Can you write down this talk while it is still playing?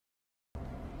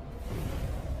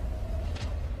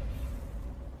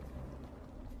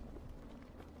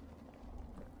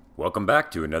Welcome back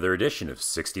to another edition of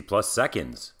 60 Plus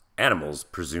Seconds, animals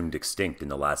presumed extinct in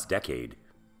the last decade.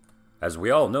 As we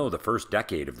all know, the first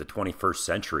decade of the 21st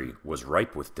century was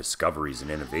ripe with discoveries and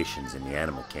innovations in the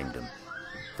animal kingdom.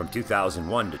 From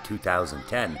 2001 to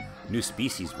 2010, new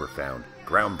species were found,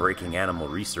 groundbreaking animal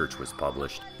research was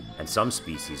published, and some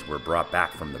species were brought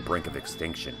back from the brink of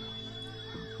extinction.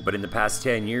 But in the past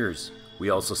 10 years, we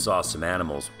also saw some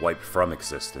animals wiped from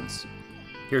existence.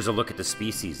 Here's a look at the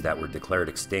species that were declared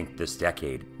extinct this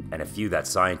decade, and a few that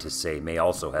scientists say may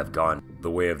also have gone the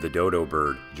way of the dodo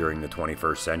bird during the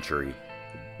 21st century.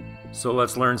 So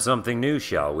let's learn something new,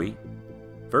 shall we?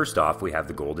 First off, we have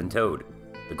the golden toad.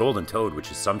 The golden toad,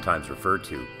 which is sometimes referred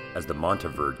to as the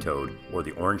Monteverde toad or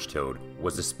the orange toad,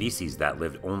 was a species that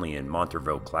lived only in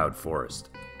Monteverde Cloud Forest,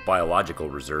 biological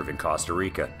reserve in Costa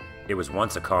Rica. It was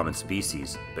once a common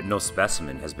species, but no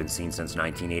specimen has been seen since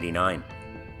 1989.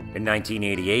 In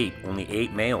 1988, only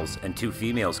 8 males and 2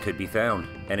 females could be found,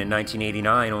 and in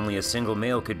 1989, only a single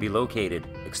male could be located.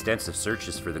 Extensive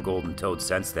searches for the golden toad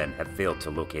since then have failed to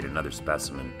locate another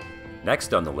specimen.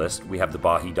 Next on the list, we have the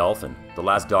Bahi dolphin. The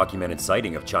last documented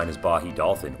sighting of China's Bahi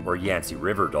dolphin, or Yangtze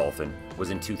River dolphin, was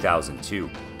in 2002,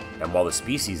 and while the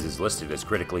species is listed as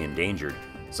critically endangered,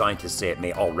 scientists say it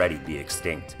may already be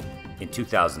extinct. In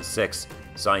 2006,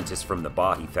 scientists from the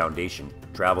Bahi Foundation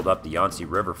traveled up the Yangtze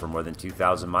River for more than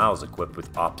 2,000 miles equipped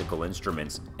with optical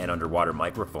instruments and underwater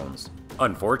microphones.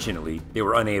 Unfortunately, they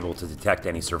were unable to detect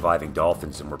any surviving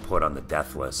dolphins and were put on the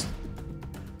death list.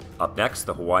 Up next,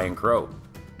 the Hawaiian crow.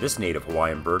 This native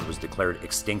Hawaiian bird was declared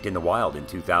extinct in the wild in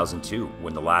 2002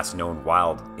 when the last known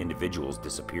wild individuals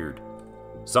disappeared.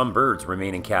 Some birds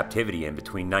remain in captivity, and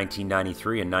between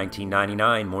 1993 and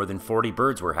 1999, more than 40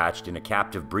 birds were hatched in a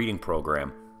captive breeding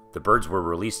program. The birds were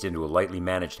released into a lightly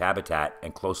managed habitat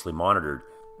and closely monitored,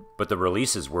 but the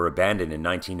releases were abandoned in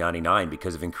 1999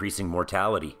 because of increasing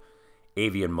mortality.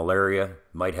 Avian malaria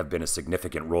might have been a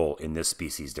significant role in this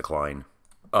species' decline.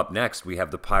 Up next, we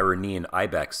have the Pyrenean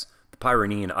ibex. The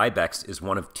Pyrenean ibex is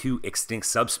one of 2 extinct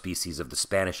subspecies of the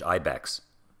Spanish ibex.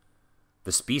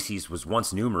 The species was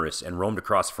once numerous and roamed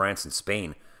across France and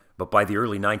Spain, but by the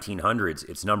early 1900s,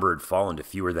 its number had fallen to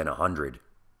fewer than 100.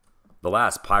 The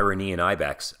last Pyrenean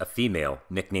ibex, a female,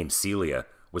 nicknamed Celia,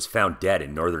 was found dead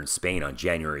in northern Spain on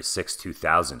January 6,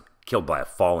 2000, killed by a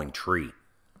falling tree.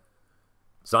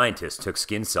 Scientists took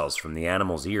skin cells from the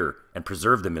animal's ear and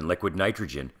preserved them in liquid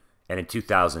nitrogen, and in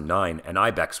 2009, an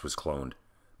ibex was cloned,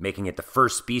 making it the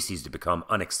first species to become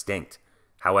unextinct.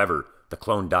 However, the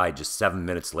clone died just 7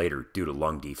 minutes later due to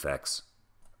lung defects.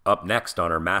 Up next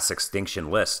on our mass extinction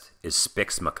list is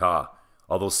Spix macaw.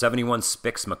 Although 71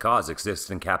 Spix macaws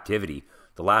exist in captivity,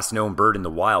 the last known bird in the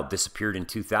wild disappeared in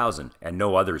 2000, and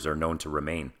no others are known to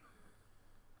remain.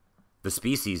 The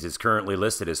species is currently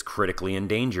listed as critically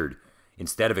endangered,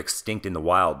 instead of extinct in the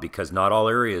wild, because not all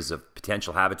areas of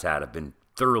potential habitat have been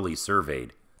thoroughly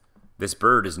surveyed. This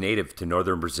bird is native to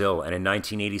northern Brazil, and in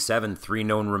 1987, 3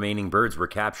 known remaining birds were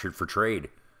captured for trade.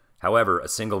 However, a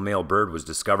single male bird was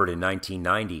discovered in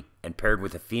 1990 and paired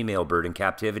with a female bird in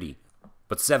captivity.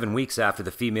 But 7 weeks after the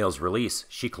female's release,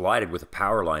 she collided with a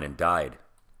power line and died.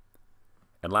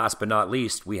 And last but not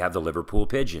least, we have the Liverpool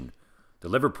pigeon. The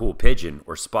Liverpool pigeon,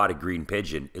 or spotted green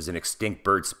pigeon, is an extinct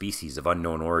bird species of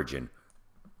unknown origin.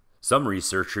 Some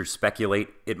researchers speculate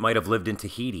it might have lived in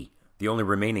Tahiti. The only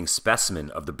remaining specimen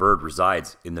of the bird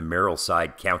resides in the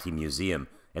Merseyside County Museum,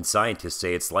 and scientists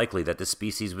say it's likely that the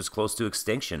species was close to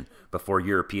extinction before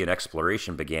European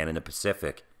exploration began in the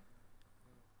Pacific.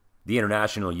 The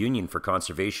International Union for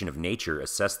Conservation of Nature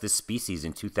assessed this species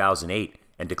in 2008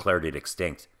 and declared it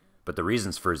extinct, but the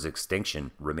reasons for its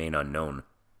extinction remain unknown.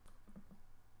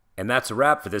 And that's a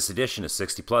wrap for this edition of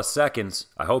 60 Plus Seconds.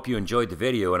 I hope you enjoyed the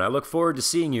video, and I look forward to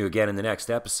seeing you again in the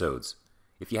next episodes.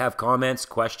 If you have comments,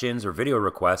 questions, or video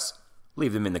requests,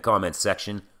 leave them in the comments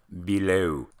section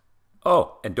below.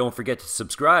 Oh, and don't forget to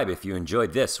subscribe if you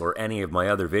enjoyed this or any of my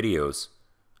other videos.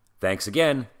 Thanks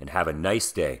again, and have a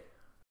nice day.